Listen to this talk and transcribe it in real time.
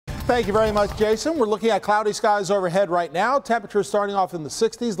Thank you very much, Jason. We're looking at cloudy skies overhead right now. Temperatures starting off in the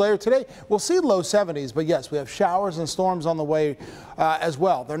 60s. Later today, we'll see low 70s. But yes, we have showers and storms on the way as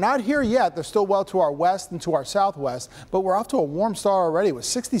well. They're not here yet. They're still well to our west and to our southwest. But we're off to a warm start already with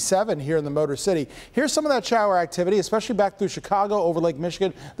 67 here in the Motor City. Here's some of that shower activity, especially back through Chicago over Lake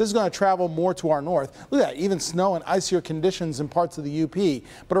Michigan. This is going to travel more to our north. Look at that, even snow and icier conditions in parts of the UP.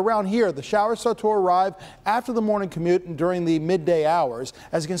 But around here, the showers start to arrive after the morning commute and during the midday hours.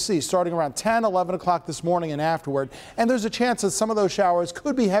 As you can see, starting around 10, 11 o'clock this morning and afterward. And there's a chance that some of those showers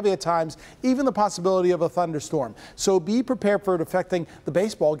could be heavy at times, even the possibility of a thunderstorm. So be prepared for it affecting the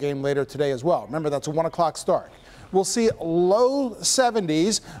baseball game later today as well. Remember, that's a 1 o'clock start. We'll see low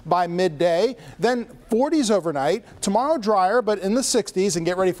 70s by midday, then 40s overnight. Tomorrow drier, but in the 60s, and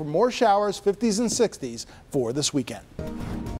get ready for more showers, 50s and 60s for this weekend.